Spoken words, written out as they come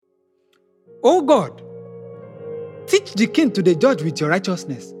O God, teach the king to the judge with your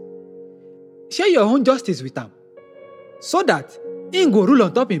righteousness. Share your own justice with him, so that he go rule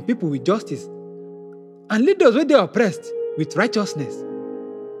on top him people with justice, and lead those where they oppressed with righteousness.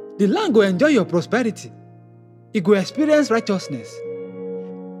 The land go enjoy your prosperity. It go experience righteousness.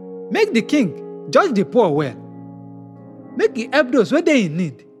 Make the king judge the poor well. Make he help those where they in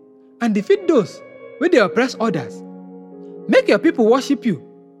need, and defeat those where they oppress others. Make your people worship you.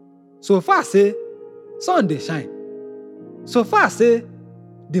 So far say, sun they shine. So far say,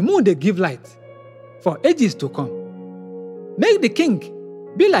 the moon they give light for ages to come. Make the king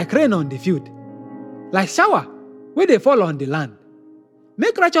be like rain on the field, like shower where they fall on the land.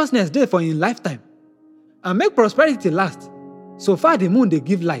 Make righteousness there for in lifetime, and make prosperity last. So far the moon they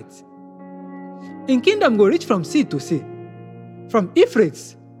give light. In kingdom go reach from sea to sea, from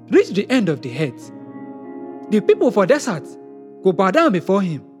Euphrates reach the end of the earth. The people for desert go bow down before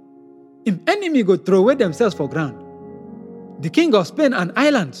him. Him enemy go throw away themselves for ground. The king of Spain and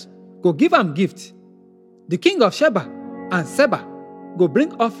islands go give him gift. The king of Sheba and Seba go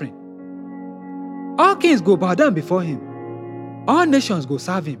bring offering. All kings go bow down before him. All nations go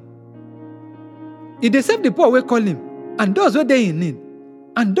serve him. He dey save the poor wey call him, and those wey dey in need,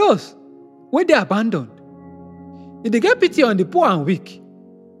 and those wey dey abandoned. He dey get pity on the poor and weak.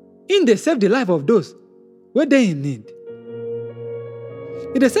 He dey save the life of those wey dey in need.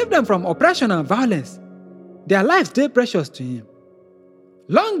 He dey save them from oppression and violence. Their lives dey precious to him.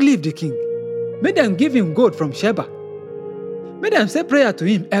 Long live the king. Make them give him gold from Sheba. Make them say prayer to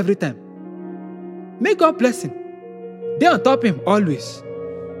him every time. Make God bless him. Dey on top him always.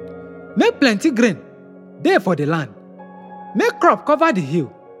 Make plenty grain dey for the land. Make crop cover the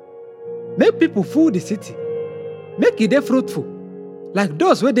hill. Make people full the city. Make it dey fruitful, like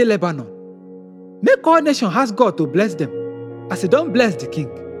those wey dey Lebanon. Make all nations ask God to bless them, as he don bless the king.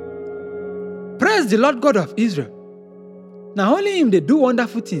 Praise the Lord God of Israel. Now only him dey do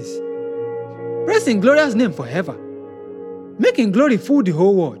wonderful things. Praise his glorious name forever. Make him glory full the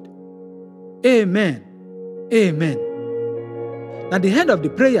whole world. Amen. Amen. Now the end of the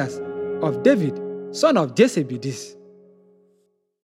prayers of David, son of Jesse, be this.